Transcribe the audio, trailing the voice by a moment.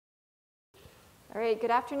All right,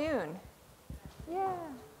 good afternoon. Yeah,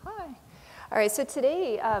 hi. All right, so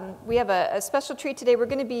today we have a special treat today. We're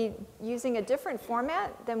going to be using a different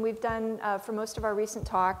format than we've done for most of our recent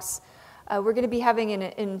talks. We're going to be having an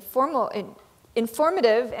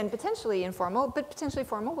informative and potentially informal, but potentially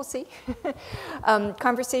formal, we'll see,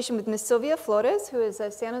 conversation with Ms. Sylvia Flores, who is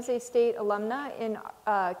a San Jose State alumna in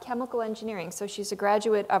chemical engineering. So she's a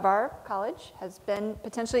graduate of our college, has been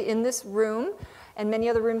potentially in this room and many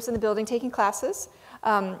other rooms in the building taking classes.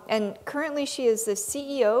 And currently she is the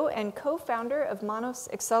CEO and co-founder of Manos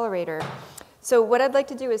Accelerator. So what I'd like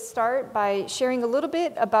to do is start by sharing a little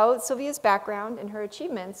bit about Sylvia's background and her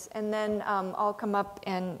achievements, and then I'll come up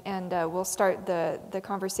and we'll start the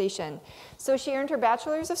conversation. So she earned her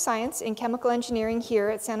Bachelor's of Science in Chemical Engineering here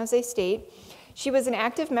at San Jose State. She was an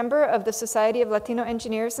active member of the Society of Latino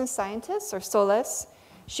Engineers and Scientists, or SVLS.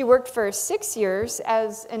 She worked for 6 years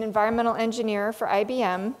as an environmental engineer for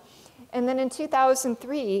IBM. And then in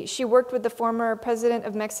 2003, she worked with the former president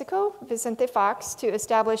of Mexico, Vicente Fox, to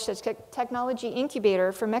establish a technology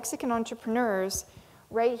incubator for Mexican entrepreneurs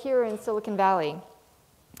right here in Silicon Valley.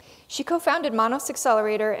 She co-founded Manos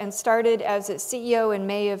Accelerator and started as its CEO in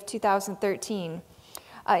May of 2013.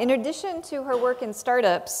 In addition to her work in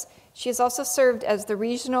startups, she has also served as the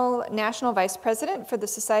regional national vice president for the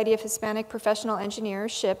Society of Hispanic Professional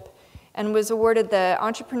Engineers, SHIP, and was awarded the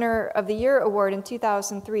Entrepreneur of the Year award in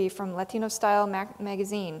 2003 from Latino Style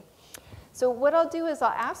magazine. So what I'll do is I'll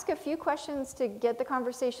ask a few questions to get the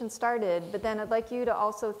conversation started, but then I'd like you to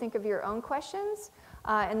also think of your own questions,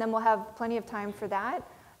 and then we'll have plenty of time for that.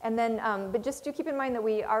 And then, but just do keep in mind that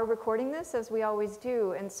we are recording this, as we always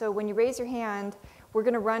do, and so when you raise your hand, we're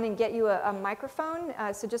going to run and get you a microphone,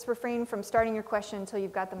 so just refrain from starting your question until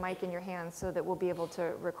you've got the mic in your hand so that we'll be able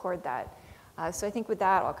to record that. So I think with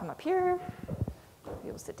that, I'll come up here,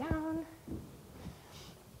 you'll sit down.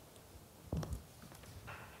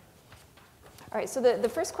 All right, so the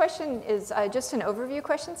first question is just an overview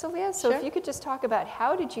question, Sylvia. So Sure. If you could just talk about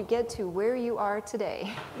how did you get to where you are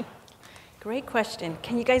today? Great question.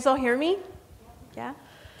 Can you guys all hear me? Yeah?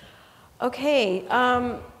 Okay,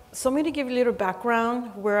 so I'm going to give you a little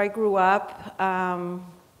background where I grew up.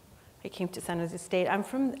 I came to San Jose State. I'm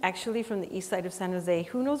actually from the east side of San Jose.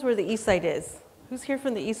 Who knows where the east side is? Who's here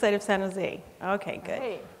from the east side of San Jose? Okay,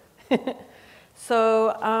 good. Hey.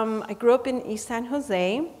 So I grew up in East San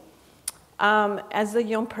Jose. As a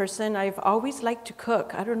young person, I've always liked to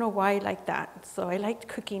cook. I don't know why I like that. So I liked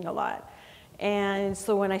cooking a lot. And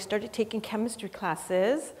so when I started taking chemistry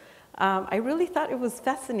classes, I really thought it was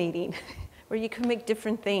fascinating where you could make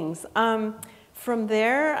different things. From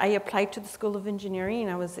there, I applied to the School of Engineering.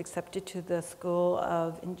 I was accepted to the School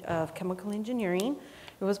of Chemical Engineering.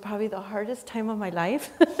 It was probably the hardest time of my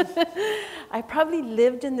life. I probably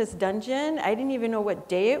lived in this dungeon. I didn't even know what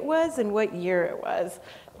day it was and what year it was.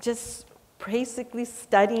 Just basically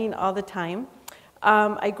studying all the time.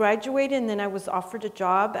 I graduated and then I was offered a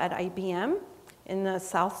job at IBM in the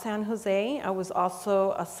South San Jose. I was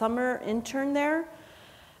also a summer intern there.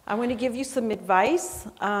 I'm going to give you some advice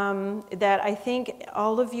that I think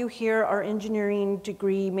all of you here are engineering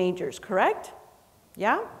degree majors, correct?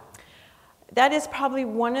 Yeah? That is probably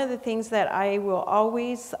one of the things that I will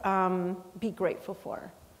always be grateful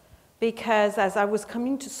for. Because as I was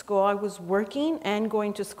coming to school, I was working and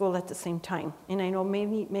going to school at the same time. And I know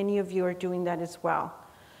many of you are doing that as well.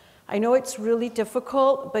 I know it's really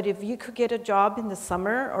difficult, but if you could get a job in the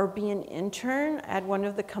summer or be an intern at one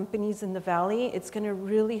of the companies in the Valley, it's going to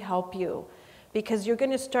really help you because you're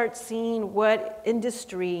going to start seeing what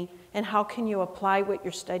industry and how can you apply what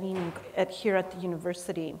you're studying here at the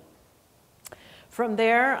university. From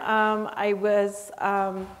there, I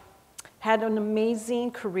had an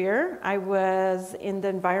amazing career. I was in the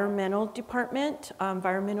environmental department,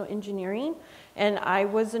 environmental engineering, and I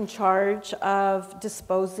was in charge of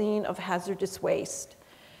disposing of hazardous waste,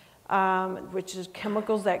 which is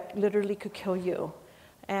chemicals that literally could kill you.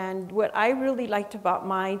 And what I really liked about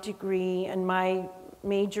my degree and my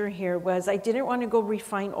major here was I didn't want to go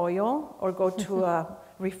refine oil or go to a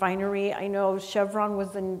refinery. I know Chevron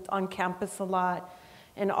was on campus a lot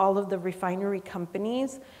and all of the refinery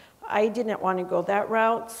companies. I didn't want to go that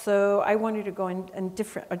route, so I wanted to go in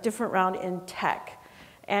a different route in tech.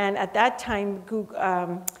 And at that time,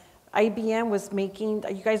 IBM was making,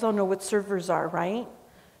 you guys all know what servers are, right?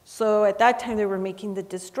 So at that time, they were making the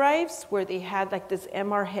disk drives where they had like this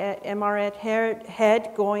MR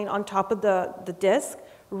head going on top of the disk,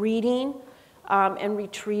 reading and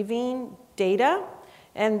retrieving data.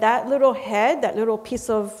 And that little head, that little piece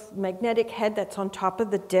of magnetic head that's on top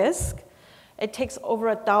of the disk, it takes over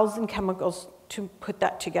 1,000 chemicals to put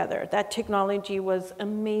that together. That technology was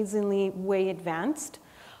amazingly way advanced.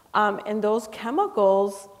 And those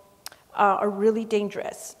chemicals are really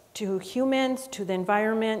dangerous to humans, to the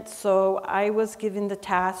environment. So I was given the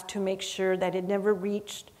task to make sure that it never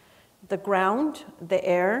reached the ground, the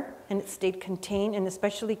air, and it stayed contained, and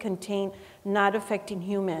especially contained, not affecting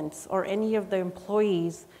humans or any of the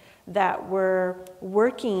employees that were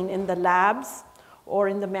working in the labs or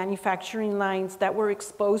in the manufacturing lines that were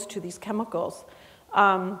exposed to these chemicals.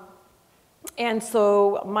 And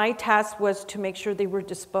so my task was to make sure they were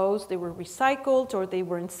disposed, they were recycled, or they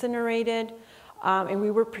were incinerated, and we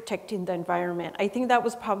were protecting the environment. I think that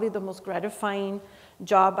was probably the most gratifying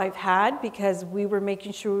job I've had, because we were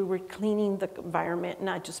making sure we were cleaning the environment,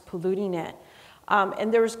 not just polluting it.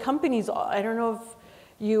 And there was companies, I don't know if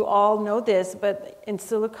you all know this, but in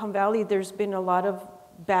Silicon Valley, there's been a lot of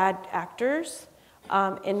bad actors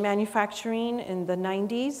in manufacturing in the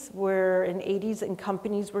 90s, where in 80s, and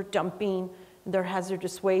companies were dumping their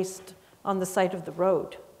hazardous waste on the side of the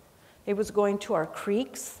road. It was going to our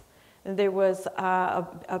creeks. There was a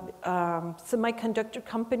semiconductor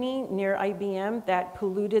company near IBM that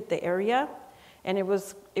polluted the area, and it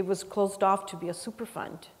was closed off to be a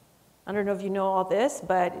Superfund. I don't know if you know all this,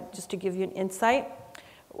 but just to give you an insight,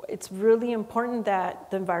 it's really important that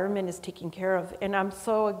the environment is taken care of. And I'm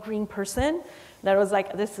so a green person that I was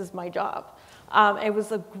like, this is my job. It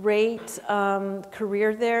was a great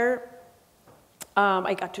career there.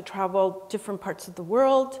 I got to travel different parts of the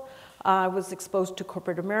world. I was exposed to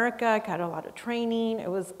corporate America. I got a lot of training. It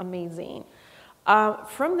was amazing.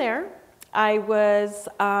 From there, I was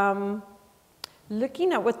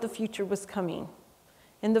looking at what the future was coming.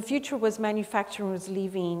 And the future was manufacturing was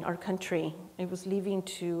leaving our country. It was leaving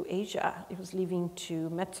to Asia. It was leaving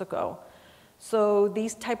to Mexico. So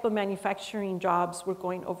these type of manufacturing jobs were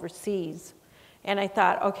going overseas. And I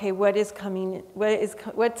thought, okay, what is coming?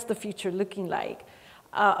 What's the future looking like?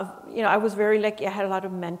 You know, I was very lucky. I had a lot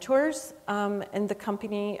of mentors in the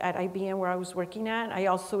company at IBM where I was working at. I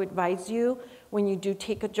also advise you, when you do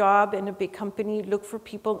take a job in a big company, look for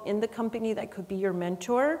people in the company that could be your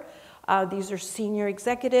mentor. These are senior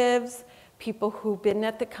executives, people who've been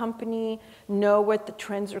at the company, know what the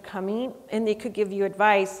trends are coming, and they could give you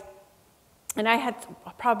advice. And I had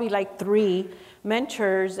probably like 3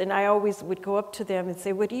 mentors, and I always would go up to them and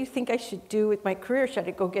say, what do you think I should do with my career? Should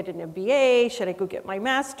I go get an MBA? Should I go get my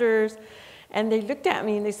master's? And they looked at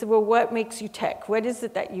me and they said, well, what makes you tech? What is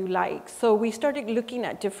it that you like? So we started looking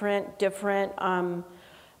at different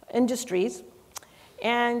industries.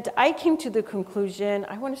 And I came to the conclusion,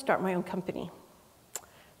 I want to start my own company.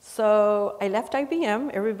 So I left IBM.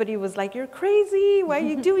 Everybody was like, you're crazy. Why are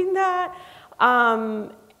you doing that?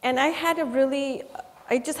 And I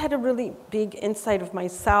just had a really big insight of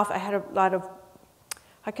myself. I had a lot of,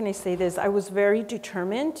 how can I say this? I was very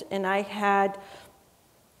determined, and I had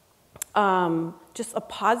just a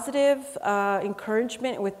positive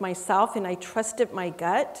encouragement with myself, and I trusted my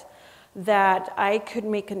gut that I could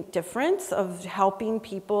make a difference of helping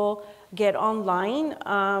people get online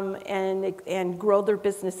and grow their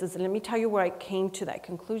businesses. And let me tell you where I came to that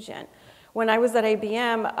conclusion. When I was at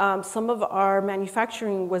IBM, some of our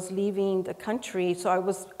manufacturing was leaving the country, so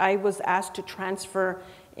I was asked to transfer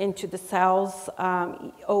into the sales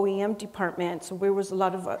OEM department. So there was a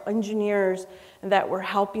lot of engineers that were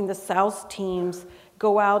helping the sales teams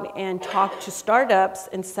go out and talk to startups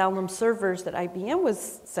and sell them servers that IBM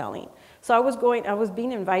was selling. So I was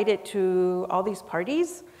being invited to all these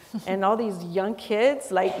parties and all these young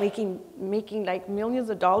kids like making like millions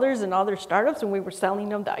of dollars in all their startups, and we were selling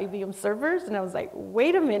them the IBM servers. And I was like,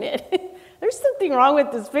 wait a minute, there's something wrong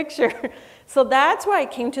with this picture. So that's why I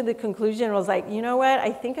came to the conclusion. I was like, you know what,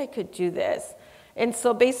 I think I could do this. And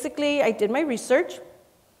so basically I did my research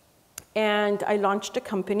and I launched a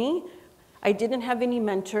company. I didn't have any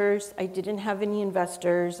mentors. I didn't have any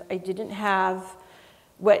investors. I didn't have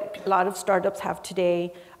what a lot of startups have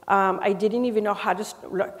today. I didn't even know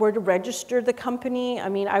where to register the company. I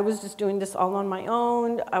mean, I was just doing this all on my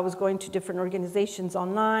own. I was going to different organizations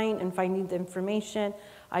online and finding the information.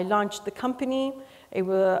 I launched the company. I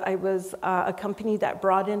was a company that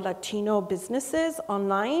brought in Latino businesses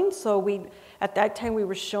online. So at that time, we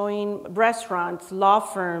were showing restaurants, law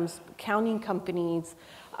firms, accounting companies,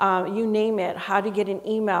 you name it, how to get an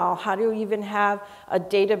email, how to even have a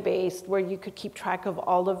database where you could keep track of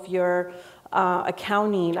all of your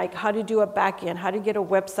accounting, like how to do a backend, how to get a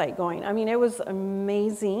website going. I mean, it was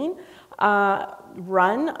amazing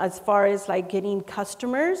run as far as like getting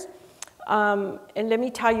customers. And let me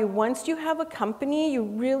tell you, once you have a company, you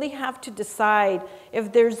really have to decide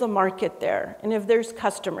if there's a market there and if there's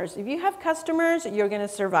customers. If you have customers, you're going to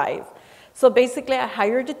survive. So basically, I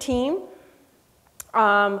hired a team.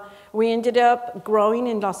 We ended up growing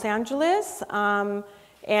in Los Angeles.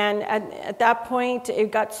 And at that point,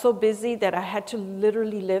 it got so busy that I had to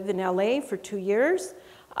literally live in LA for 2 years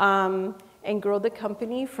and grow the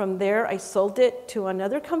company. From there, I sold it to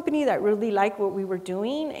another company that really liked what we were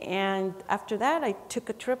doing. And after that, I took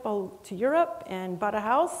a trip to Europe and bought a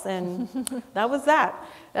house, and that was that.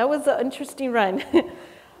 That was an interesting run.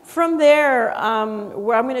 From there,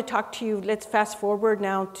 where I'm going to talk to you, let's fast forward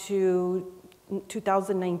now to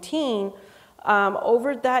 2019.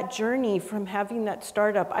 Over that journey from having that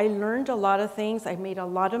startup, I learned a lot of things. I made a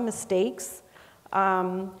lot of mistakes,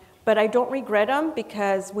 but I don't regret them,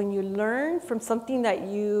 because when you learn from something that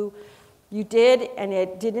you did and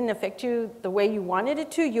it didn't affect you the way you wanted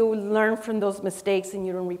it to, you learn from those mistakes and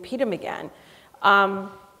you don't repeat them again.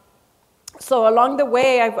 So along the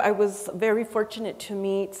way, I was very fortunate to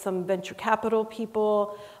meet some venture capital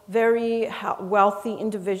people, very wealthy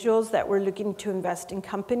individuals that were looking to invest in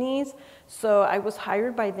companies. So I was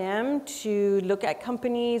hired by them to look at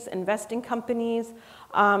companies, invest in companies.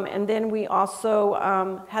 And then we also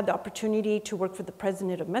had the opportunity to work for the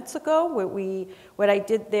president of Mexico. What I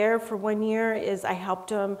did there for 1 year is I helped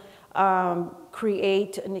him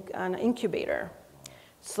create an incubator.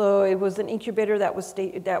 So it was an incubator that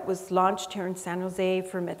was launched here in San Jose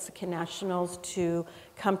for Mexican nationals to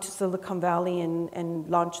come to Silicon Valley and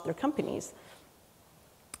launch their companies.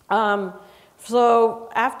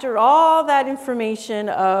 So after all that information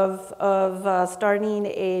of starting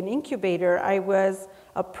an incubator, I was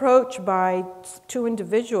approached by 2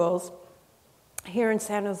 individuals here in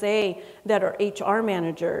San Jose that are HR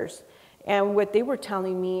managers. And what they were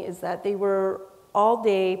telling me is that they were all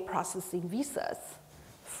day processing visas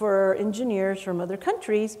for engineers from other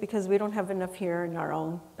countries, because we don't have enough here in our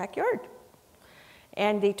own backyard.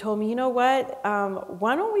 And they told me, you know what,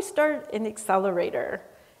 why don't we start an accelerator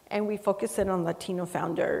and we focus it on Latino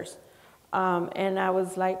founders? And I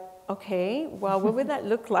was like, okay, well, what would that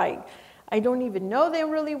look like? I don't even know them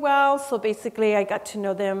really well. So basically I got to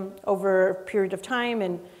know them over a period of time,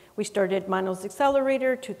 and we started Manos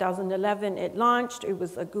Accelerator. 2011 it launched. It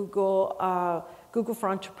was a Google for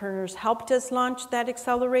Entrepreneurs helped us launch that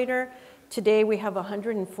accelerator. Today we have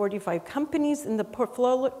 145 companies in the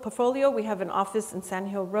portfolio. We have an office in Sand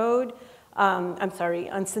Hill Road,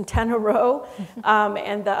 on Santana Row,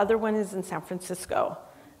 and the other one is in San Francisco.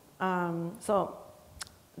 So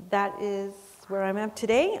that is where I'm at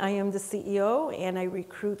today. I am the CEO, and I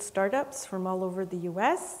recruit startups from all over the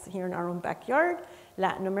US, here in our own backyard,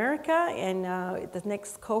 Latin America, and the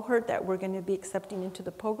next cohort that we're going to be accepting into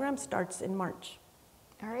the program starts in March.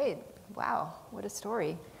 All right. Wow, what a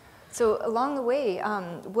story. So along the way,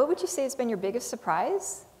 what would you say has been your biggest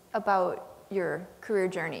surprise about your career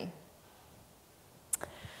journey?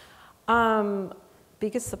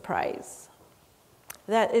 Biggest surprise.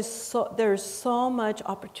 There's so much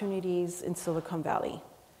opportunities in Silicon Valley.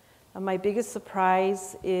 My biggest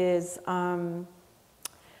surprise is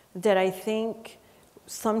that I think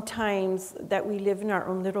sometimes that we live in our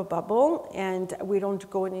own little bubble and we don't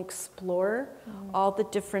go and explore all the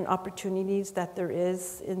different opportunities that there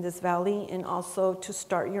is in this valley, and also to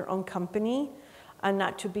start your own company and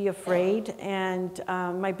not to be afraid. And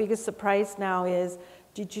my biggest surprise now is,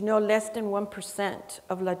 did you know less than 1%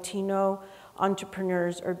 of Latino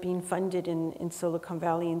entrepreneurs are being funded in Silicon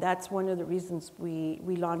Valley? And that's one of the reasons we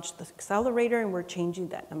launched the accelerator, and we're changing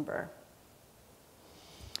that number.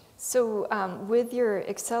 So with your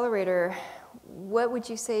accelerator, what would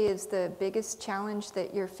you say is the biggest challenge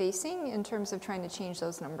that you're facing in terms of trying to change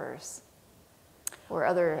those numbers, or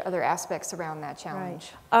other aspects around that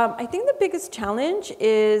challenge? Right. I think the biggest challenge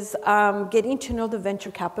is getting to know the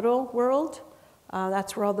venture capital world.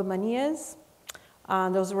 That's where all the money is.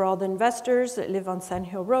 Those are all the investors that live on Sand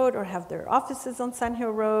Hill Road or have their offices on Sand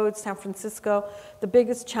Hill Road, San Francisco. The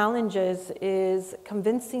biggest challenge is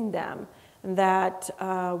convincing them that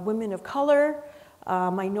women of color,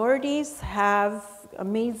 minorities have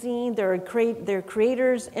amazing, they're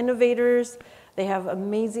creators, innovators, they have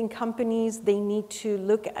amazing companies. They need to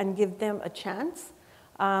look and give them a chance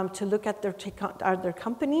to look at their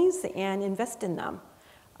companies and invest in them.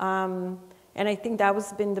 And I think that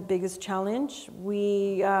has been the biggest challenge.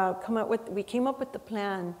 We came up with the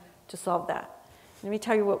plan to solve that. Let me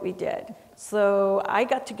tell you what we did. So I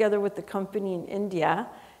got together with the company in India,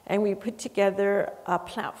 and we put together a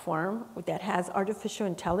platform that has artificial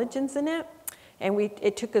intelligence in it. And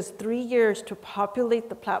it took us 3 years to populate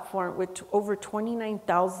the platform with over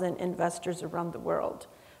 29,000 investors around the world,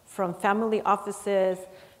 from family offices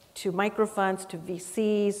to microfunds to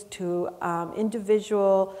VCs to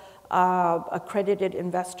individual accredited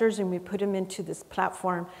investors, and we put them into this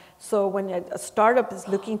platform. So when a startup is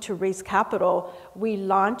looking to raise capital, we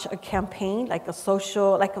launch a campaign, like a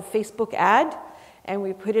social, like a Facebook ad, and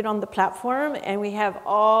we put it on the platform, and we have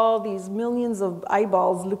all these millions of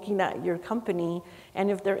eyeballs looking at your company, and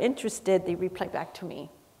if they're interested, they reply back to me.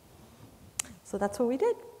 So that's what we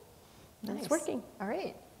did. And Nice. It's working. All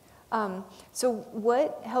right. So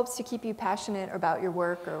what helps to keep you passionate about your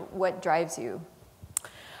work, or what drives you?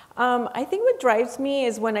 I think what drives me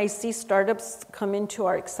is when I see startups come into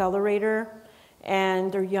our accelerator,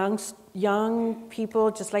 and they're young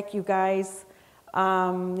people just like you guys.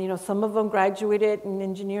 You know, some of them graduated in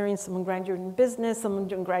engineering, some of them graduated in business, some of them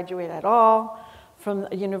didn't graduate at all from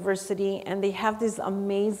a university, and they have these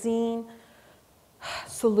amazing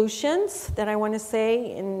solutions that I want to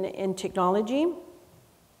say in technology.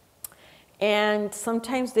 And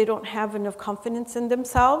sometimes they don't have enough confidence in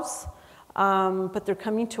themselves, but they're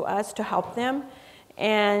coming to us to help them,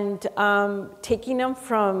 and taking them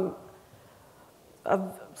from a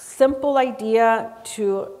simple idea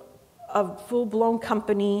to a full-blown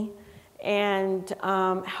company, and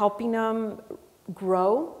helping them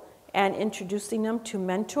grow and introducing them to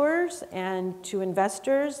mentors and to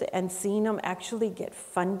investors, and seeing them actually get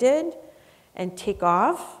funded and take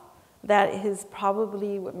off. That is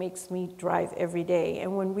probably what makes me drive every day.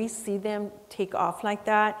 And when we see them take off like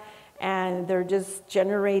that, and they're just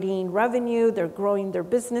generating revenue, they're growing their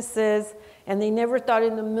businesses, and they never thought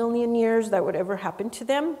in a million years that would ever happen to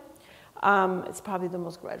them, it's probably the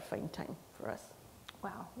most gratifying time for us.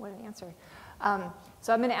 Wow, what an answer.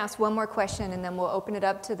 So I'm going to ask one more question, and then we'll open it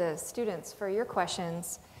up to the students for your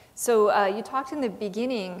questions. So you talked in the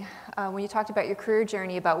beginning, when you talked about your career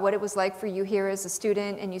journey, about what it was like for you here as a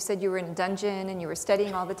student, and you said you were in a dungeon and you were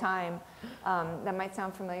studying all the time. That might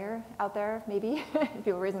sound familiar out there, maybe,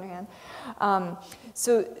 people raising their hand.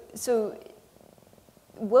 So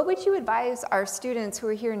what would you advise our students who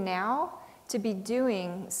are here now to be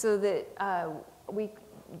doing so that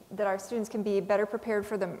that our students can be better prepared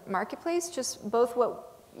for the marketplace, just both what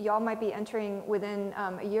y'all might be entering within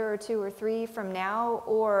a year or two or three from now,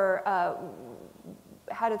 or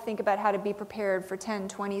how to think about how to be prepared for 10,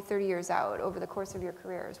 20, 30 years out over the course of your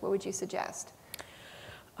careers? What would you suggest?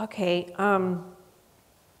 Okay,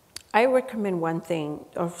 I recommend one thing,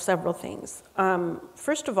 or several things.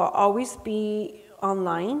 First of all, always be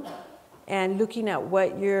online and looking at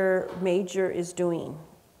what your major is doing.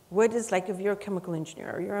 What is, like, if you're a chemical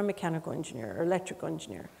engineer, or you're a mechanical engineer, or electrical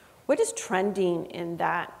engineer, what is trending in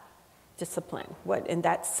that discipline, what in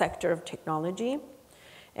that sector of technology?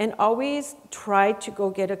 And always try to go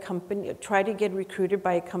get a company, try to get recruited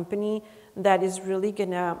by a company that is really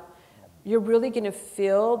you're really gonna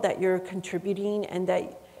feel that you're contributing and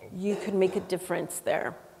that you can make a difference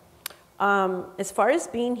there. As far as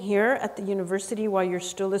being here at the university while you're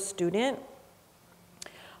still a student,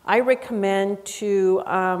 I recommend to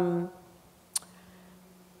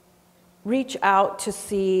reach out to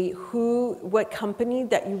see what company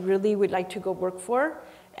that you really would like to go work for.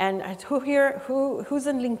 And who's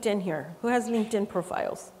in LinkedIn here? Who has LinkedIn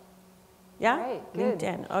profiles? Yeah? Right, good.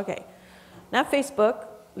 LinkedIn, okay. Not Facebook,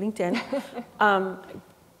 LinkedIn.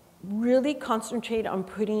 Really concentrate on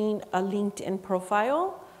putting a LinkedIn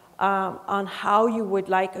profile on how you would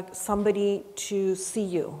like somebody to see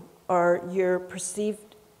you, or you're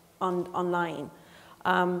perceived online.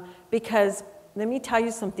 Because let me tell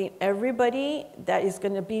you something, everybody that is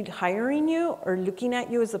going to be hiring you or looking at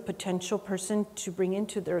you as a potential person to bring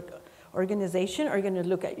into their organization are going to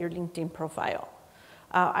look at your LinkedIn profile.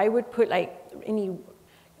 I would put, like, any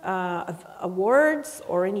awards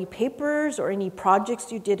or any papers or any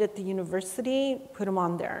projects you did at the university, put them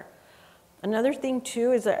on there. Another thing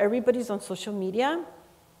too is that everybody's on social media.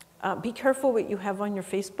 Be careful what you have on your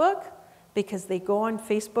Facebook, because they go on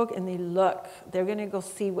Facebook and they're gonna go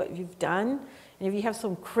see what you've done. And if you have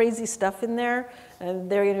some crazy stuff in there,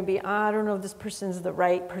 they're gonna be, I don't know if this person's the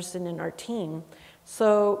right person in our team.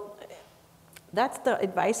 So that's the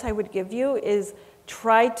advice I would give you, is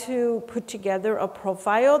try to put together a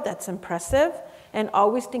profile that's impressive, and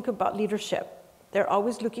always think about leadership. They're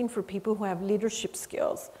always looking for people who have leadership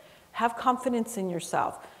skills. Have confidence in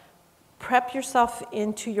yourself. Prep yourself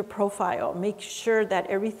into your profile. Make sure that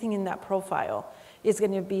everything in that profile is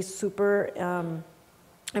going to be super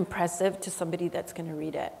impressive to somebody that's going to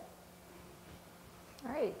read it.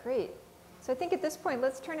 All right, great. So I think at this point,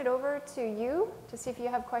 let's turn it over to you to see if you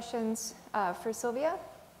have questions for Sylvia.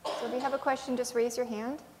 So if you have a question, just raise your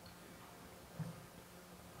hand.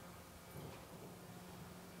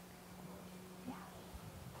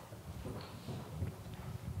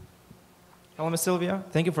 Hello, Ms. Sylvia.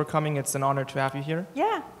 Thank you for coming. It's an honor to have you here.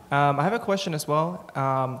 Yeah. I have a question as well.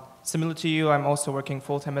 Similar to you, I'm also working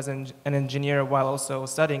full-time as an engineer while also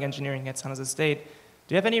studying engineering at San Jose State.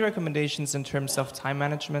 Do you have any recommendations in terms of time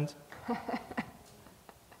management?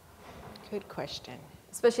 Good question.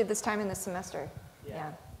 Especially this time in the semester.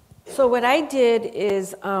 Yeah. So what I did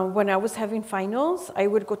is when I was having finals, I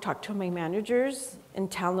would go talk to my managers and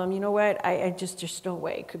tell them, you know what, there's no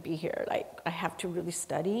way I could be here. Like, I have to really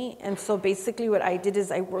study. And so basically what I did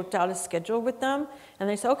is I worked out a schedule with them. And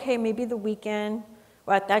I said, okay, maybe the weekend.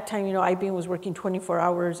 Well, at that time, you know, IBM was working 24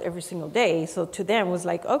 hours every single day. So to them it was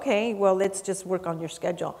like, okay, well, let's just work on your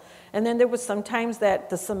schedule. And then there was some times that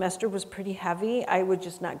the semester was pretty heavy. I would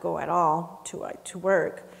just not go at all to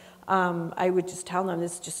work. I would just tell them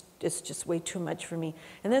it's just way too much for me.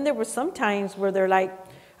 And then there were some times where they're like,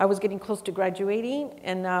 I was getting close to graduating,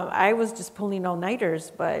 and I was just pulling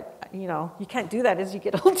all-nighters, but you know, you can't do that as you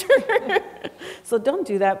get older. So don't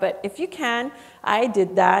do that, but if you can, I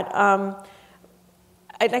did that.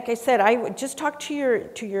 Like I said, I would just talk to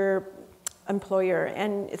your employer,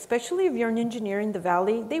 and especially if you're an engineer in the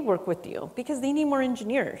Valley, they work with you because they need more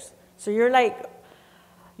engineers. So you're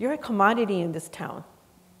a commodity in this town.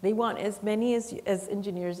 They want as many as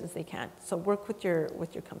engineers as they can. So work with your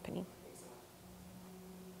company.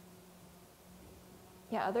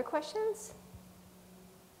 Yeah, other questions?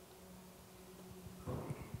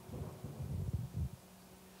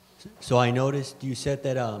 So I noticed you said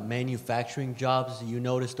that manufacturing jobs you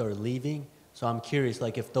noticed are leaving. So I'm curious,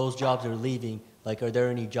 like if those jobs are leaving, like are there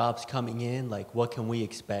any jobs coming in? Like what can we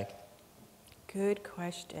expect? Good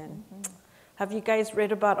question. Mm-hmm. Have you guys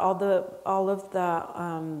read about all of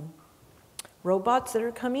the robots that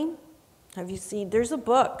are coming? Have you seen? There's a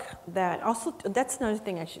book that also, that's another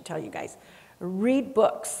thing I should tell you guys. Read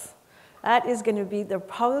books. That is going to be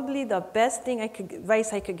probably the best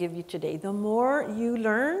advice I could give you today. The more you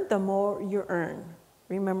learn, the more you earn.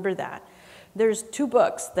 Remember that. There's 2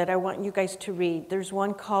 books that I want you guys to read. There's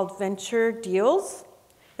one called Venture Deals.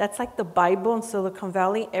 That's like the Bible in Silicon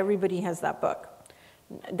Valley. Everybody has that book.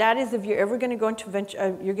 That is, if you're ever going to go into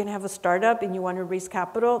venture, you're going to have a startup and you want to raise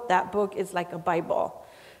capital, that book is like a Bible.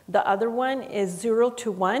 The other one is 0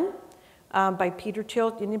 to 1 by Peter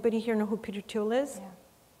Thiel. Anybody here know who Peter Thiel is? Yeah.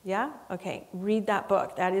 Yeah? Okay, read that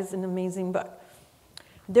book. That is an amazing book.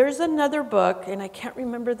 There's another book, and I can't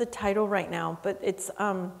remember the title right now, but it's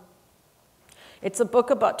a book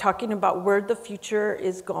about talking about where the future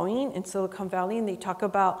is going in Silicon Valley, and they talk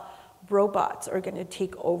about robots are going to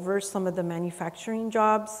take over some of the manufacturing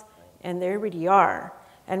jobs, and they already are,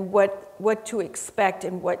 and what to expect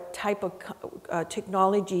and what type of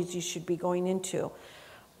technologies you should be going into.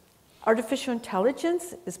 Artificial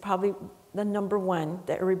intelligence is probably the #1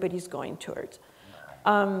 that everybody's going towards.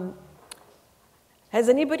 Has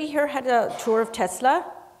anybody here had a tour of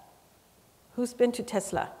Tesla? Who's been to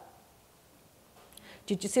Tesla?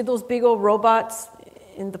 Did you see those big old robots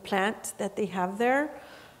in the plant that they have there?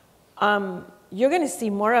 You're going to see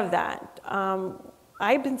more of that.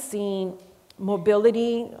 I've been seeing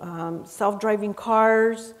mobility, self-driving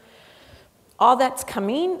cars, all that's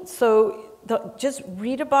coming. So just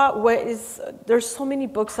read about there's so many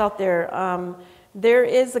books out there. There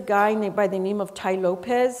is a guy by the name of Tai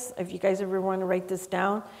Lopez, if you guys ever want to write this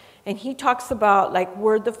down, and he talks about like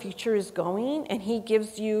where the future is going, and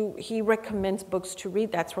he recommends books to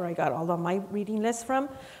read. That's where I got all of my reading list from.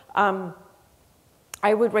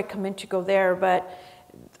 I would recommend to go there, but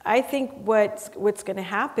I think what's going to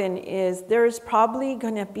happen is there is probably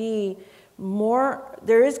going to be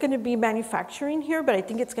there is going to be manufacturing here, but I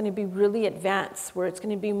think it's going to be really advanced, where it's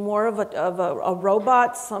going to be more of a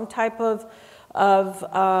robot, some type of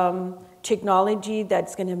technology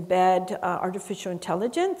that's going to embed artificial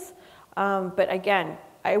intelligence. But again,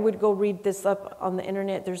 I would go read this up on the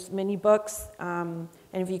internet. There's many books, and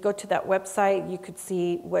if you go to that website, you could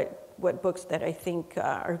see what books that I think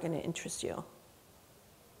are going to interest you.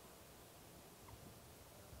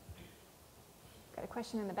 Got a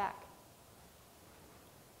question in the back.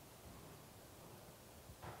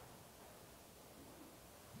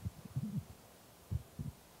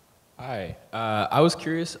 Hi. I was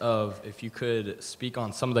curious if you could speak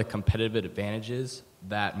on some of the competitive advantages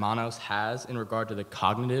that Manos has in regard to the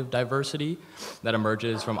cognitive diversity that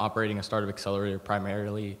emerges from operating a startup accelerator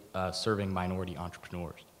primarily serving minority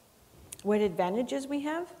entrepreneurs. What advantages we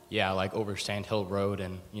have? Yeah, like over Sand Hill Road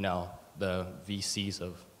and, you know, the VCs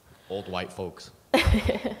of old white folks.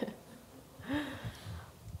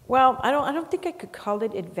 Well, I don't think I could call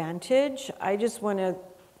it advantage. I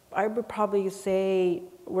would probably say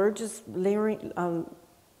we're just layering,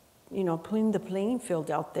 putting the playing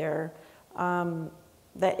field out there,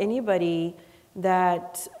 that anybody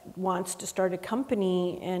that wants to start a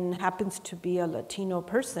company and happens to be a Latino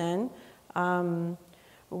person,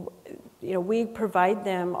 we provide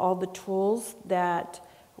them all the tools that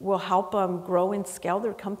will help them grow and scale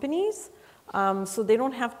their companies, so they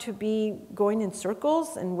don't have to be going in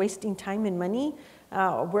circles and wasting time and money.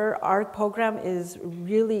 Where our program is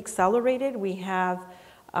really accelerated, we have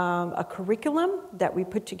a curriculum that we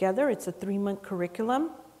put together. It's a 3-month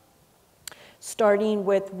curriculum, starting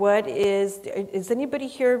with is anybody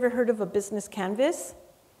here ever heard of a business canvas?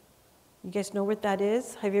 You guys know what that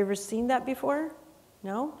is? Have you ever seen that before?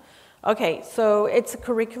 No? Okay, so it's a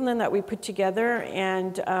curriculum that we put together,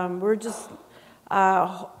 and we're just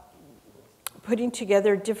putting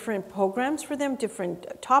together different programs for them,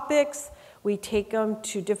 different topics. We take them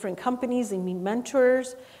to different companies and meet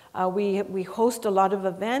mentors. We host a lot of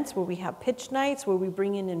events where we have pitch nights, where we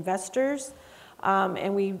bring in investors,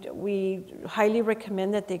 and we highly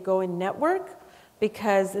recommend that they go and network,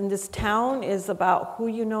 because in this town is about who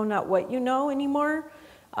you know, not what you know anymore.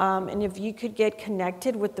 And if you could get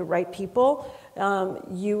connected with the right people,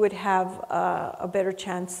 you would have a better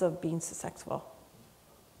chance of being successful.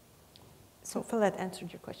 So hopefully that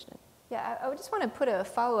answered your question. Yeah, I would just want to put a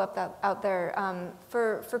follow-up out there.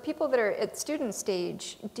 For people that are at student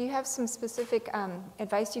stage, do you have some specific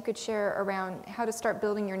advice you could share around how to start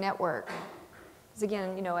building your network? Because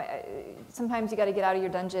again, sometimes you got to get out of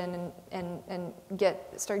your dungeon and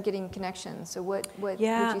start getting connections. So what would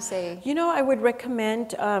you say? I would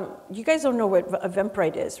recommend, you guys don't know what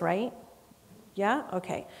Eventbrite is, right? Yeah?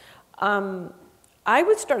 Okay. I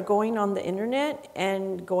would start going on the internet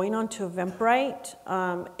and going onto Eventbrite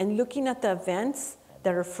and looking at the events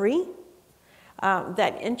that are free,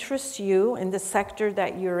 that interest you in the sector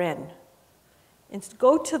that you're in. And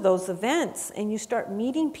go to those events and you start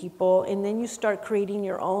meeting people, and then you start creating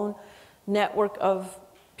your own network of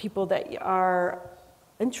people that are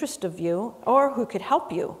interested of you or who could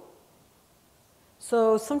help you.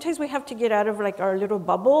 So sometimes we have to get out of our little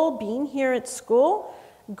bubble, being here at school.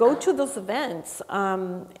 Go to those events,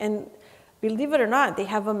 and believe it or not, they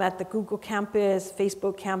have them at the Google campus,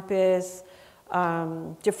 Facebook campus,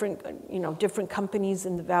 different companies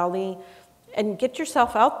in the Valley, and get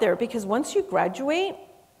yourself out there, because once you graduate,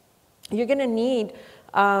 you're going to need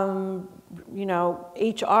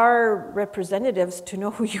HR representatives to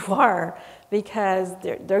know who you are, because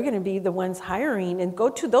they're going to be the ones hiring. And go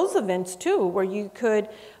to those events too, where you could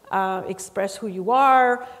express who you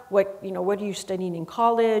are, what are you studying in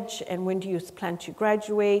college, and when do you plan to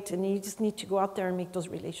graduate, and you just need to go out there and make those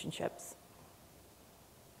relationships.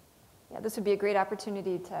 Yeah, this would be a great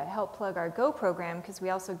opportunity to help plug our GO program, because we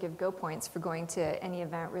also give GO points for going to any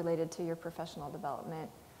event related to your professional development.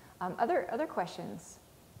 Other questions?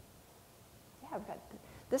 Yeah, I've got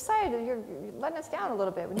this side. You're letting us down a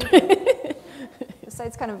little bit. This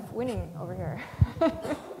side's kind of winning over here.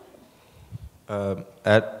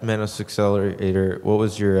 At Manos Accelerator, what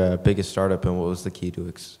was your biggest startup, and what was the key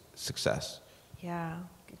to success? Yeah,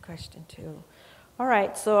 good question too. All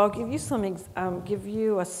right, so I'll give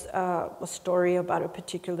you a story about a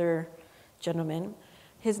particular gentleman.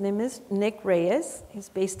 His name is Nick Reyes. He's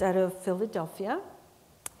based out of Philadelphia.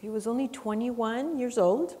 He was only 21 years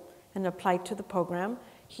old and applied to the program.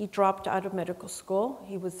 He dropped out of medical school.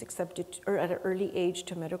 He was accepted at an early age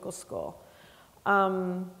to medical school.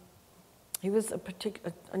 He was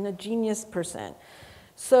a genius person.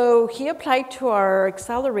 So he applied to our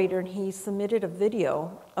accelerator, and he submitted a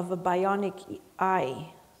video of a bionic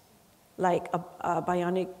eye, like a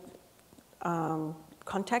bionic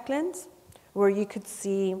contact lens, where you could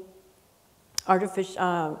see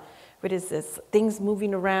artificial, things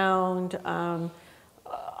moving around,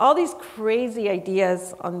 all these crazy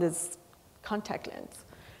ideas on this contact lens.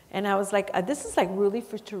 And I was like, this is really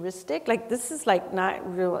futuristic. This is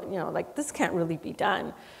not real, this can't really be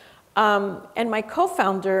done. And my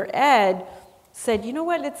co-founder, Ed, said, you know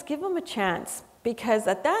what, let's give him a chance. Because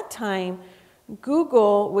at that time,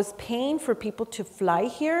 Google was paying for people to fly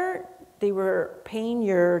here. They were paying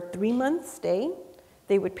your 3-month stay.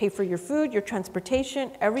 They would pay for your food, your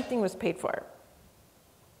transportation, everything was paid for.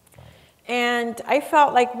 And I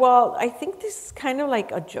felt like, well, I think this is kind of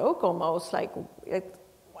like a joke almost. I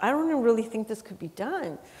don't really think this could be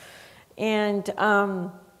done. And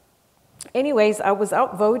anyways, I was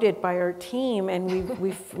outvoted by our team, and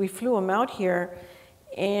we flew him out here.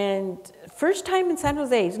 And first time in San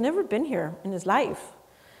Jose, he's never been here in his life.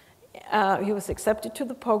 He was accepted to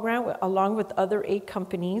the program along with other 8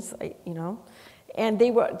 companies, and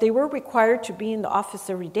they were required to be in the office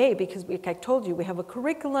every day, because like I told you, we have a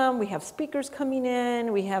curriculum, we have speakers coming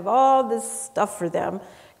in, we have all this stuff for them.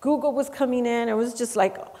 Google was coming in. It was just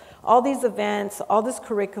like all these events, all this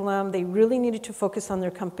curriculum. They really needed to focus on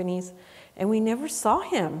their companies. And we never saw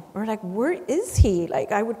him. We're like, where is he?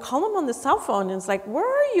 Like, I would call him on the cell phone, and it's like, where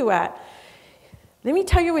are you at? Let me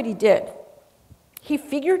tell you what he did. He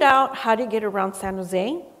figured out how to get around San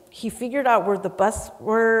Jose. He figured out where the bus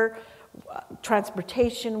were,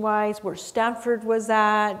 transportation-wise, where Stanford was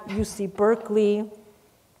at, UC Berkeley.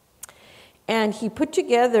 And he put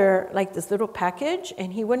together like this little package,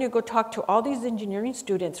 and he went to go talk to all these engineering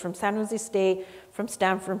students from San Jose State, from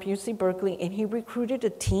Stanford, from UC Berkeley, and he recruited a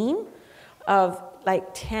team of like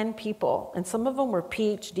 10 people, and some of them were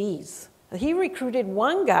PhDs. He recruited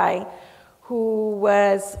one guy who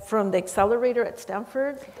was from the accelerator at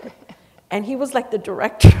Stanford, and he was like the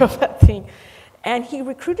director of that thing. And he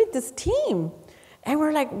recruited this team, and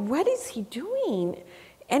we're like, what is he doing?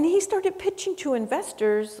 And he started pitching to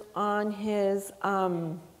investors on his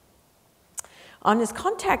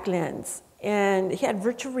contact lens, and he had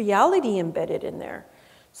virtual reality embedded in there.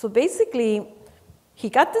 So basically, he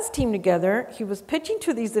got this team together. He was pitching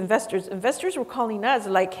to these investors. Investors were calling us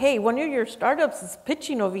like, hey, one of your startups is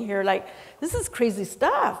pitching over here. Like, this is crazy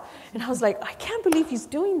stuff. And I was like, I can't believe he's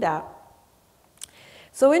doing that.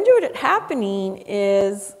 So ended up happening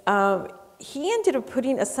is he ended up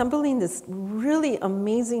assembling this really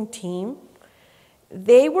amazing team.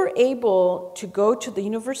 They were able to go to the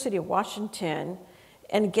University of Washington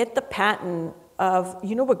and get the patent of,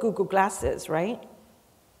 you know what Google Glass is, right?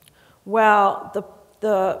 Well,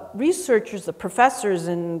 the researchers, the professors,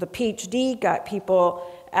 and the PhD got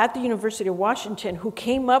people at the University of Washington who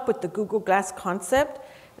came up with the Google Glass concept.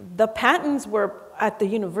 The patents were at the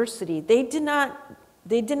university. They did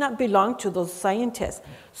not belong to those scientists.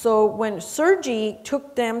 So when Sergey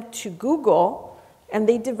took them to Google and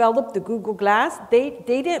they developed the Google Glass, they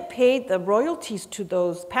didn't pay the royalties to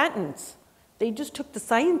those patents. They just took the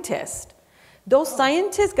scientists. Those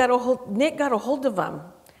scientists Nick got a hold of them.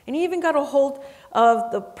 And he even got a hold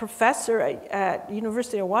of the professor at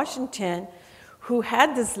University of Washington who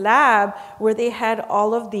had this lab where they had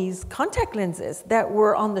all of these contact lenses that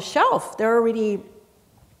were on the shelf. They're already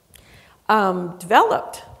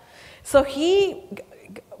developed. So he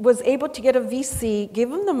was able to get a VC,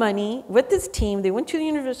 give him the money with his team. They went to the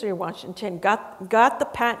University of Washington, got the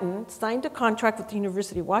patent, signed a contract with the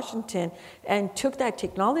University of Washington, and took that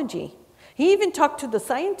technology. He even talked to the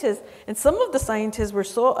scientists, and some of the scientists were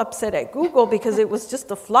so upset at Google because it was just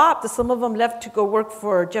a flop that some of them left to go work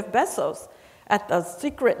for Jeff Bezos at the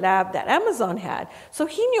secret lab that Amazon had. So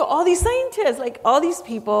he knew all these scientists, like all these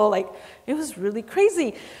people, like it was really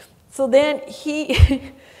crazy. So then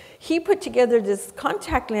he put together this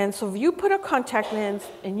contact lens. So if you put a contact lens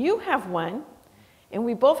and you have one, and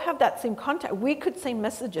we both have that same contact, we could send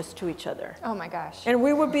messages to each other. Oh my gosh. And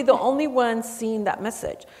we would be the only ones seeing that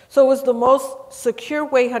message. So it was the most secure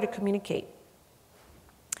way how to communicate.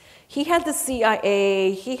 He had the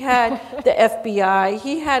CIA, he had the FBI,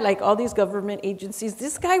 he had like all these government agencies.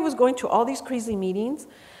 This guy was going to all these crazy meetings,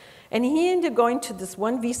 and he ended up going to this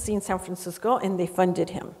one VC in San Francisco, and they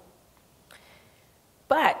funded him.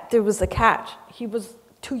 But there was a catch. He was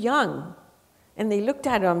too young. And they looked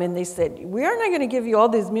at him and they said, we are not going to give you all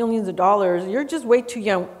these millions of dollars. You're just way too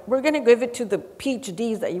young. We're going to give it to the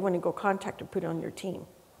PhDs that you want to go contact and put on your team.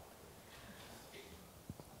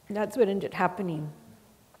 That's what ended up happening.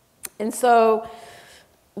 And so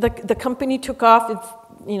the company took off, it's,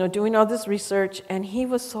 doing all this research, and he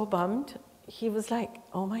was so bummed. He was like,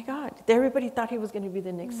 oh my God. Everybody thought he was going to be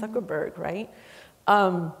the next Zuckerberg, right?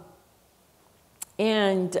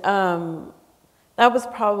 That was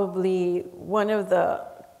probably one of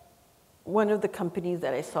the companies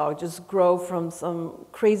that I saw just grow from some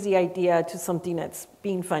crazy idea to something that's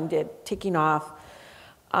being funded, taking off.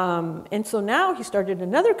 And so now he started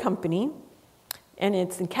another company, and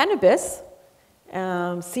it's in cannabis,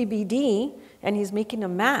 CBD, and he's making a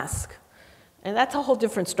mask. And that's a whole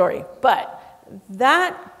different story. But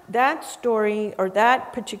that story, or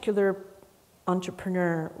that particular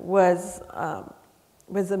entrepreneur was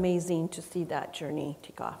amazing to see that journey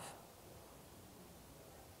take off.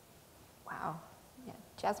 Wow. Yeah.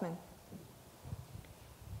 Jasmine.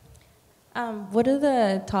 What are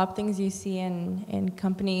the top things you see in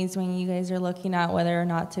companies when you guys are looking at whether or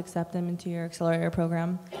not to accept them into your accelerator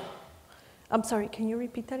program? I'm sorry, can you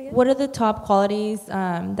repeat that again? What are the top qualities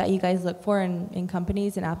that you guys look for in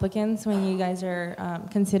companies and applicants when you guys are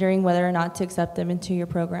considering whether or not to accept them into your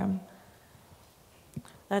program?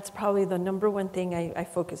 That's probably the number one thing I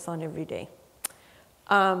focus on every day.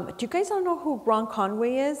 Do you guys all know who Ron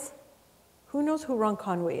Conway is? Who knows who Ron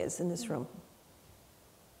Conway is in this room?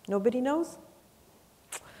 Nobody knows?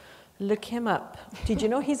 Look him up. Did you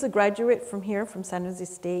know he's a graduate from here, from San Jose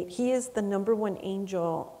State? He is the #1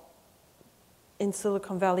 angel in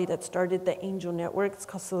Silicon Valley that started the angel network. It's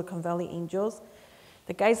called Silicon Valley Angels.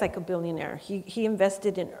 The guy's like a billionaire. He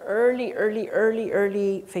invested in early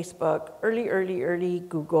Facebook, early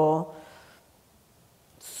Google,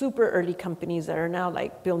 super early companies that are now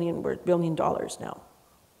like worth $1 billion now.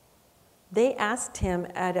 They asked him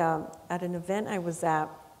at an event I was at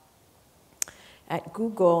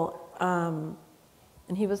Google, and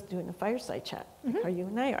he was doing a fireside chat, how you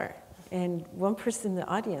and I are. And one person in the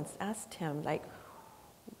audience asked him, like,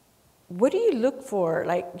 what do you look for?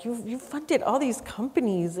 Like, you funded all these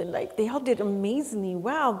companies, and like they all did amazingly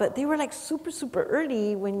well, but they were like super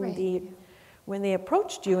early when they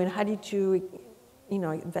approached you, and how did you,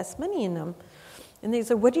 invest money in them? And they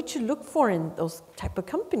said, what did you look for in those type of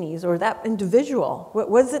companies or that individual? What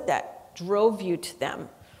was it that drove you to them?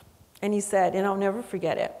 And he said, and I'll never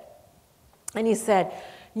forget it. And he said,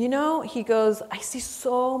 he goes, I see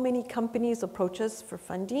so many companies approach us for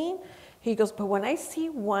funding. He goes, but when I see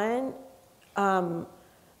one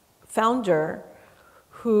founder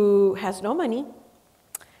who has no money,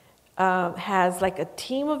 has like a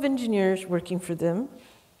team of engineers working for them,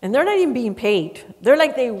 and they're not even being paid. They're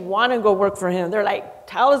like, they want to go work for him. They're like,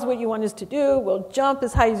 tell us what you want us to do. We'll jump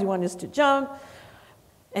as high as you want us to jump.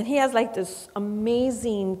 And he has like this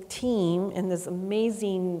amazing team and this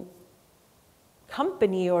amazing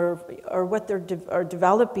company or what they're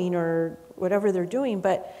developing or whatever they're doing,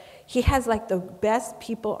 but he has like the best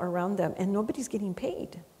people around them, and nobody's getting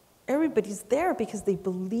paid. Everybody's there because they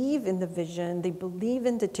believe in the vision, they believe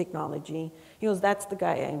in the technology. He goes, that's the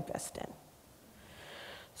guy I invest in.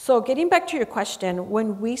 So getting back to your question,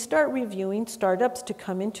 when we start reviewing startups to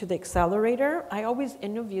come into the accelerator, I always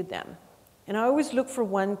interview them. And I always look for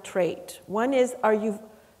one trait. One is, are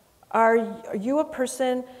you a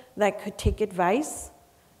person that could take advice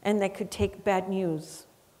and that could take bad news?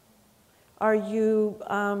 Are you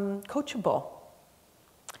coachable?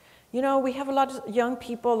 We have a lot of young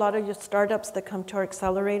people, a lot of startups that come to our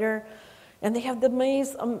accelerator, and they have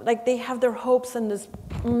they have their hopes and this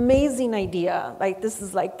amazing idea. This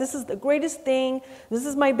is the greatest thing. This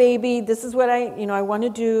is my baby. This is what I want to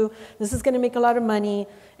do. This is going to make a lot of money.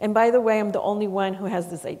 And by the way, I'm the only one who has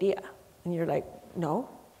this idea. And you're like, no,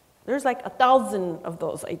 there's like 1,000 of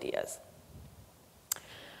those ideas.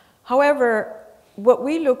 However, what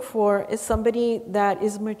we look for is somebody that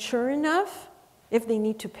is mature enough, if they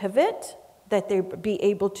need to pivot, that they be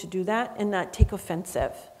able to do that and not take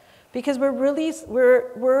offensive. Because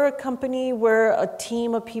we're a company, we're a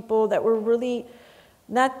team of people that we're really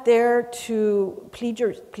not there to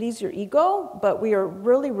please your ego, but we are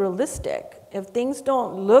really realistic. If things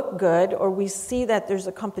don't look good, or we see that there's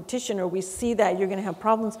a competition, or we see that you're going to have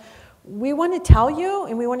problems, we want to tell you,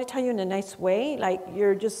 and we want to tell you in a nice way, like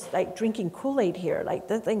you're just like drinking Kool-Aid here, like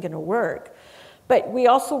that ain't going to work. But we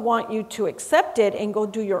also want you to accept it and go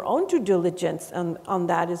do your own due diligence on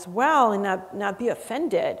that as well, and not be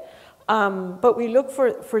offended. But we look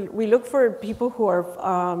for people who are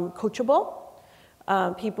coachable,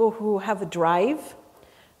 people who have a drive,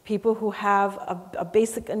 people who have a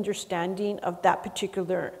basic understanding of that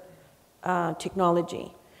particular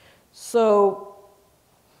technology. So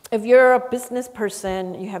if you're a business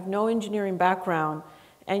person, you have no engineering background,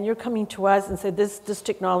 and you're coming to us and say, this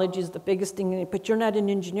technology is the biggest thing, but you're not an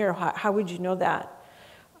engineer, how would you know that?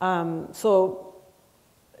 So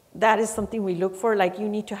that is something we look for, like you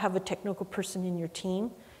need to have a technical person in your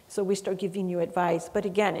team, so we start giving you advice. But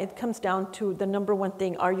again, it comes down to the #1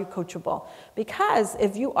 thing, are you coachable? Because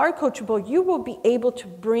if you are coachable, you will be able to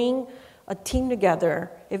bring a team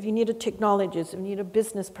together. If you need a technologist, if you need a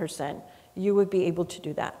business person, you would be able to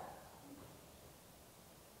do that.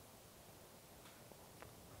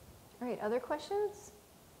 All right, other questions?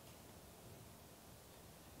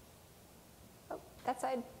 Oh, that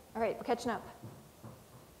side. All right, we're catching up.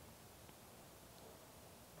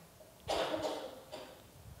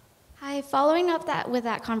 Hi, following up with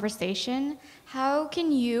that conversation, how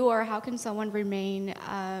can you or how can someone remain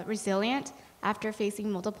resilient after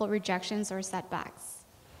facing multiple rejections or setbacks?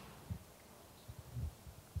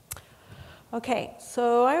 Okay,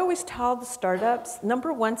 so I always tell the startups,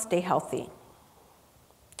 #1, stay healthy.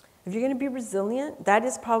 If you're going to be resilient, that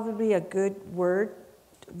is probably a good word,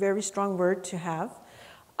 very strong word to have.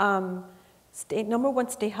 #1,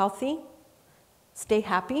 stay healthy, stay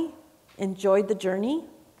happy, enjoy the journey,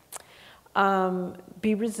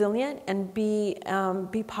 be resilient, and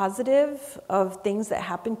be positive of things that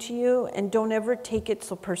happen to you, and don't ever take it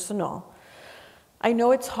so personal. I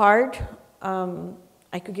know it's hard.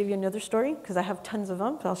 I could give you another story because I have tons of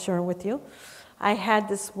them, but I'll share them with you. I had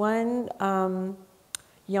this one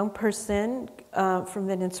young person from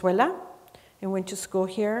Venezuela and went to school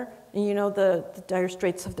here. And you know, the dire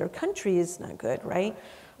straits of their country is not good, right?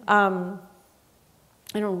 And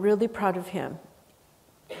I'm really proud of him.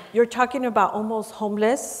 You're talking about almost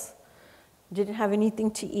homeless, didn't have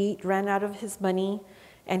anything to eat, ran out of his money,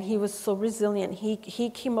 and he was so resilient. He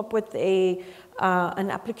came up with an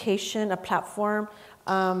application, a platform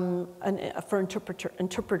for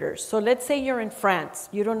interpreters. So let's say you're in France,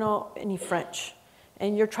 you don't know any French,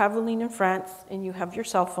 and you're traveling in France, and you have your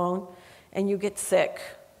cell phone, and you get sick.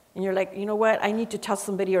 And you're like, you know what, I need to tell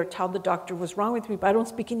somebody or tell the doctor what's wrong with me, but I don't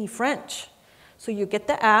speak any French. So you get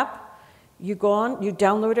the app, you go on, you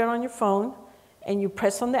download it on your phone, and you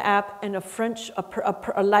press on the app, and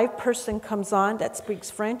a live person comes on that speaks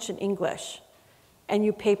French and English, and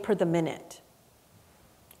you pay per the minute.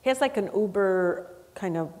 He has like an Uber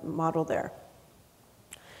kind of model there.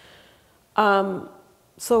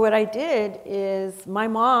 So what I did is my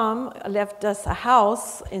mom left us a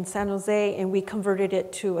house in San Jose, and we converted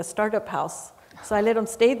it to a startup house. So I let them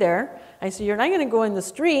stay there. I said, you're not going to go in the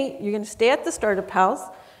street. You're going to stay at the startup house.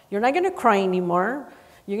 You're not going to cry anymore.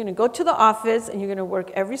 You're going to go to the office, and you're going to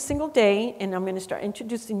work every single day, and I'm going to start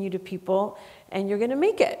introducing you to people, and you're going to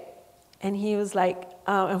make it. And he was like,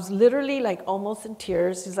 I was literally like almost in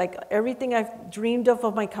tears. He's like, everything I've dreamed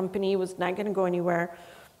of my company was not going to go anywhere.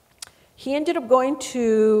 He ended up going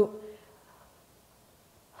to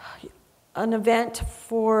an event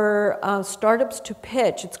for startups to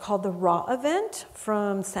pitch. It's called the Raw event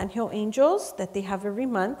from Sand Hill Angels that they have every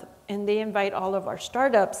month, and they invite all of our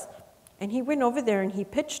startups. And he went over there and he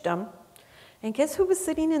pitched them. And guess who was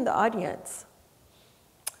sitting in the audience?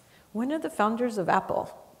 One of the founders of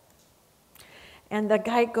Apple. And the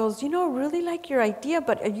guy goes, you know, I really like your idea,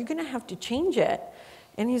 but are you going to have to change it?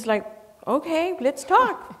 And he's like, okay, let's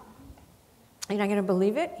talk. You're not going to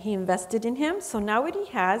believe it. He invested in him. So now what he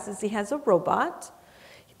has is he has a robot.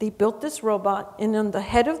 They built this robot, and on the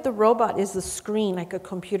head of the robot is a screen, like a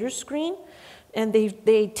computer screen. And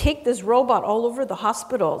they take this robot all over the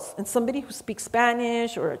hospitals. And somebody who speaks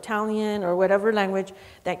Spanish or Italian or whatever language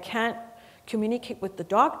that can't communicate with the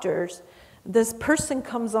doctors, this person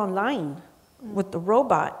comes online with the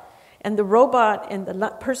robot. And the robot and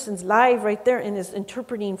the person's live right there and is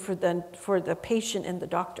interpreting for the patient and the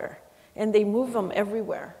doctor. And they move them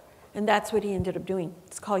everywhere. And that's what he ended up doing.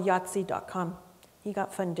 It's called Yahtzee.com. He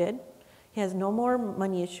got funded. He has no more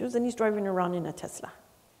money issues, and he's driving around in a Tesla.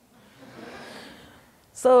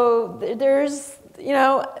 So there's, you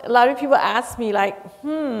know, a lot of people ask me like,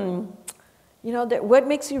 you know, what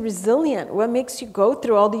makes you resilient? What makes you go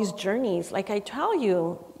through all these journeys? Like I tell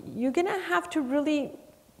you, you're going to have to really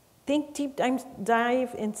think deep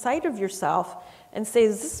dive inside of yourself and say,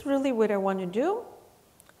 is this really what I want to do?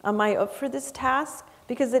 Am I up for this task?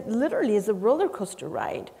 Because it literally is a roller coaster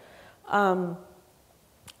ride.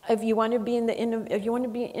 If you want to be an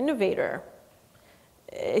innovator,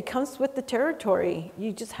 it comes with the territory.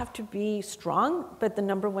 You just have to be strong, but the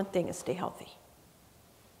number one thing is stay healthy.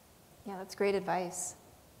 Yeah, that's great advice.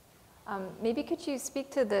 Maybe could you speak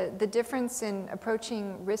to the difference in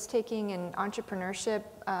approaching risk-taking and entrepreneurship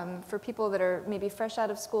for people that are maybe fresh out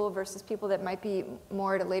of school versus people that might be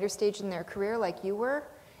more at a later stage in their career like you were?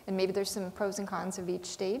 And maybe there's some pros and cons of each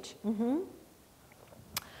stage. Mm-hmm.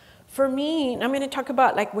 For me, I'm going to talk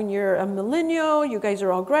about like when you're a millennial, you guys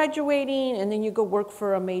are all graduating, and then you go work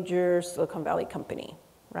for a major Silicon Valley company,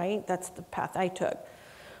 right? That's the path I took.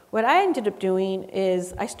 What I ended up doing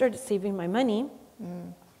is I started saving my money,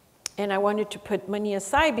 and I wanted to put money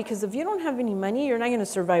aside because if you don't have any money, you're not going to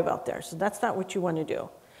survive out there. So that's not what you want to do.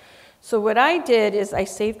 So what I did is I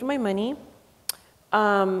saved my money,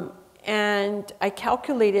 and I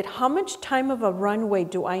calculated how much time of a runway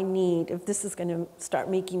do I need if this is going to start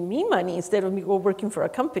making me money instead of me working for a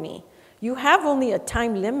company. You have only a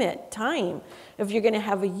time limit, if you're going to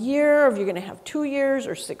have a year, if you're going to have 2 years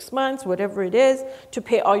or 6 months, whatever it is, to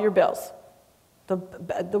pay all your bills.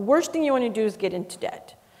 The worst thing you want to do is get into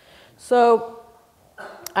debt. So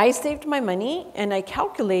I saved my money, and I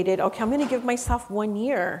calculated, okay, I'm going to give myself 1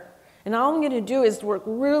 year. And all I'm going to do is work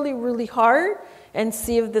really, really hard and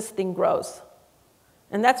see if this thing grows.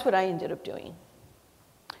 And that's what I ended up doing.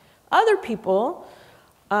 Other people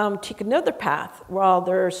take another path while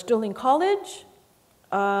they're still in college,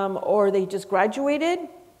 or they just graduated,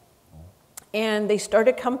 and they start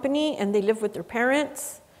a company, and they live with their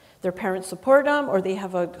parents. Their parents support them, or they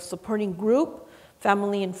have a supporting group,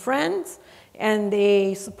 family and friends, and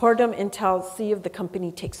they support them until see if the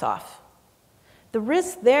company takes off. The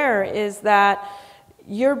risk there is that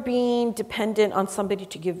you're being dependent on somebody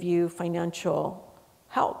to give you financial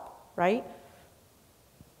help, right?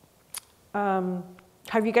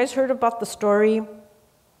 Have you guys heard about the story,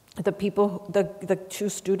 the two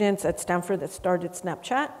students at Stanford that started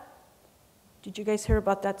Snapchat? Did you guys hear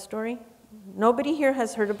about that story? Nobody here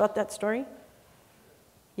has heard about that story?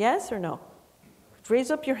 Yes or no?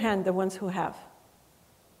 Raise up your hand, the ones who have.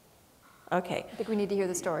 Okay. I think we need to hear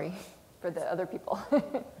the story for the other people.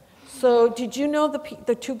 So did you know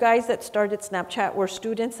the two guys that started Snapchat were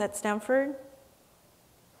students at Stanford?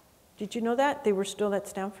 Did you know that? They were still at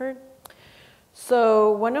Stanford?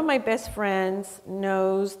 So one of my best friends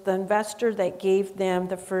knows the investor that gave them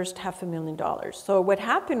the first $500,000. So what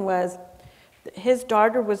happened was his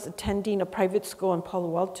daughter was attending a private school in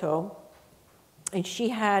Palo Alto, and she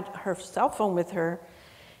had her cell phone with her,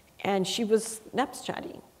 and she was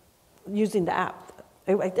Snapchatting using the app.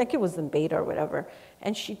 I think it was in beta or whatever.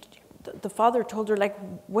 And the father told her, like,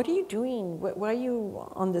 what are you doing? Why are you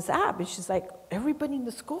on this app? And she's like, everybody in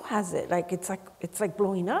the school has it. It's like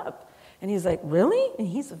blowing up. And he's like, really? And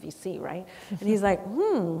he's a VC, right? And he's like,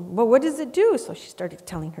 well, what does it do? So she started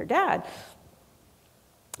telling her dad.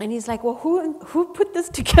 And he's like, well, who put this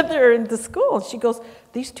together in the school? And she goes,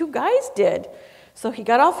 these two guys did. So he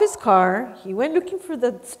got off his car, he went looking for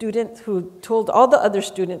the student who told all the other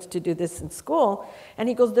students to do this in school, and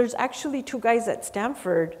he goes, there's actually two guys at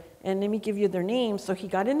Stanford, and let me give you their names. So he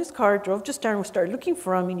got in his car, drove to Stanford, started looking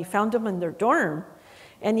for them, and he found them in their dorm.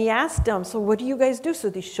 And he asked them, so what do you guys do? So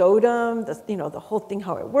they showed him the whole thing,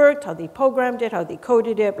 how it worked, how they programmed it, how they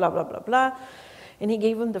coded it, blah, blah, blah, blah. And he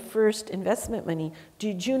gave them the first investment money.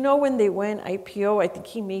 Did you know when they went IPO, I think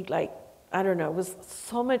he made it was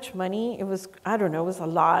so much money. It was a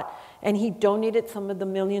lot. And he donated some of the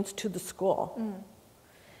millions to the school.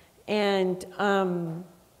 And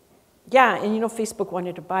Facebook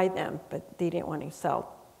wanted to buy them, but they didn't want to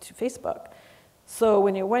sell to Facebook. So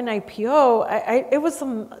when it went IPO, it was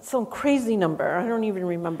some crazy number. I don't even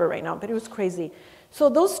remember right now, but it was crazy. So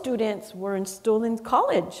those students were still in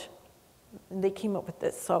college, and they came up with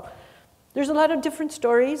this. So there's a lot of different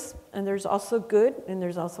stories, and there's also good, and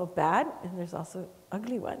there's also bad, and there's also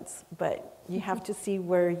ugly ones. But you have to see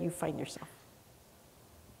where you find yourself.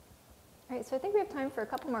 All right, so I think we have time for a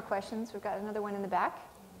couple more questions. We've got another one in the back.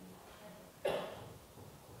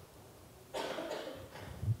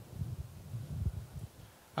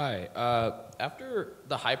 Hi. After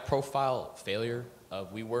the high-profile failure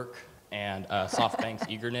of WeWork and SoftBank's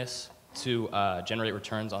eagerness to generate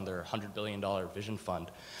returns on their $100 billion vision fund,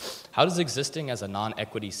 how does existing as a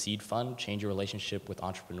non-equity seed fund change your relationship with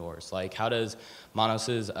entrepreneurs? Like, how does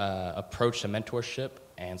Manos's approach to mentorship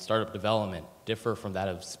and startup development differ from that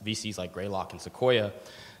of VCs like Greylock and Sequoia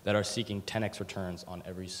that are seeking 10x returns on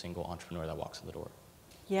every single entrepreneur that walks in the door?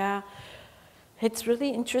 Yeah. It's really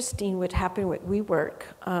interesting what happened with WeWork,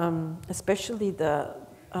 especially the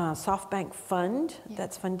SoftBank fund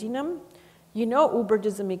that's funding them. You know Uber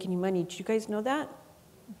doesn't make any money. Did you guys know that?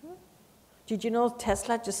 Mm-hmm. Did you know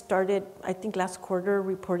Tesla just started, I think last quarter,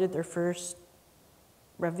 reported their first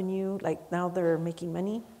revenue, like now they're making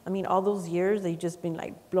money? I mean, all those years, they've just been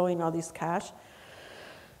like blowing all this cash.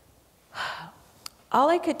 All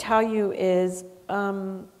I could tell you is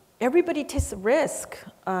everybody takes a risk.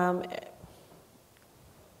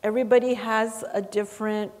 Everybody has a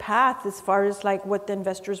different path as far as like what the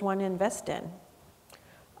investors want to invest in.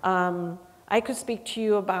 I could speak to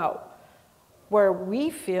you about where we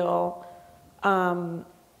feel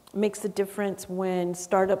makes a difference when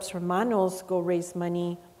startups from Manos go raise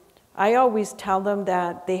money. I always tell them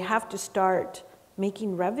that they have to start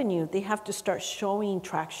making revenue. They have to start showing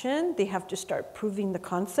traction. They have to start proving the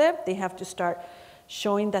concept. They have to start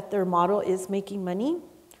showing that their model is making money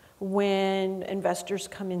when investors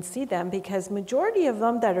come and see them, because majority of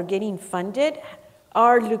them that are getting funded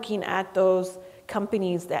are looking at those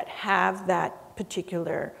companies that have that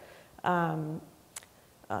particular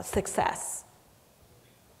success.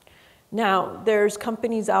 Now, there's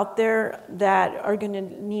companies out there that are going to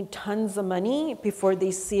need tons of money before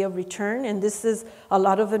they see a return, and this is, a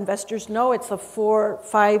lot of investors know it's a 4,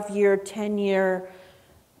 5-year, 10-year,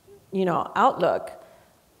 outlook.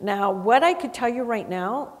 Now, what I could tell you right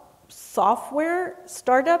now, software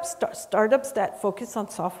startups that focus on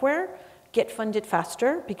software get funded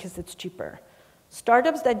faster because it's cheaper.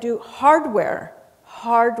 Startups that do hardware,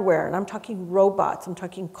 and I'm talking robots, I'm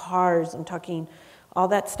talking cars, I'm talking all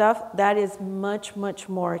that stuff, that is much, much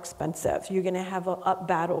more expensive. You're going to have an up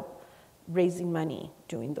battle raising money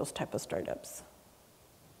doing those type of startups.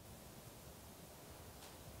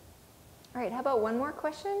 All right, how about one more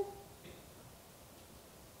question?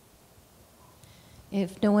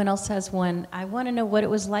 If no one else has one, I want to know what it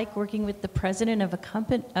was like working with the president of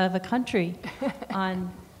a country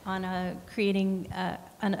on on creating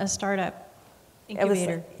a startup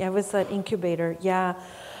incubator? It was an incubator, yeah.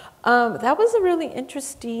 That was a really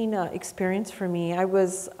interesting experience for me. I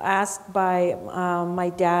was asked by my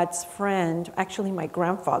dad's friend, actually my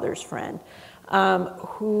grandfather's friend,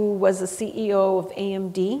 who was the CEO of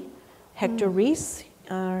AMD, Hector Reese.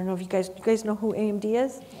 I don't know if you guys know who AMD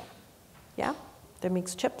is? Yeah, that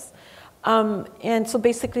makes chips. And so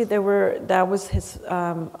basically they were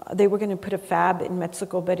going to put a fab in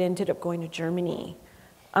Mexico, but ended up going to Germany.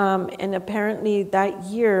 And apparently that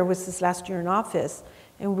year was his last year in office,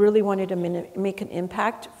 and really wanted to make an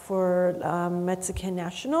impact for Mexican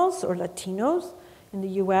nationals or Latinos in the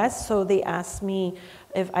US. So they asked me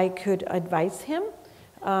if I could advise him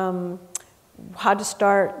how to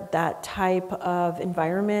start that type of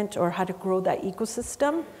environment or how to grow that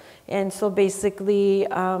ecosystem. And so basically,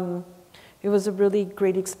 it was a really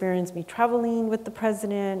great experience, me traveling with the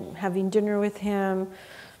president, having dinner with him,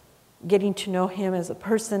 getting to know him as a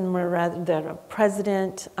person more rather than a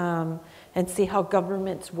president, and see how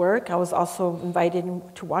governments work. I was also invited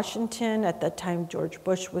to Washington. At that time, George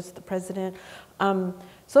Bush was the president.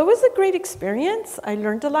 So it was a great experience. I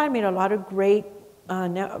learned a lot. I made a lot of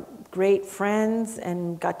great friends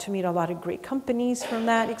and got to meet a lot of great companies from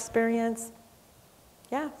that experience.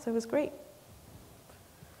 Yeah, so it was great.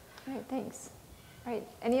 All right, thanks. All right,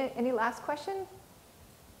 any last question?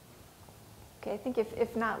 Okay, I think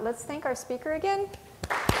if not, let's thank our speaker again.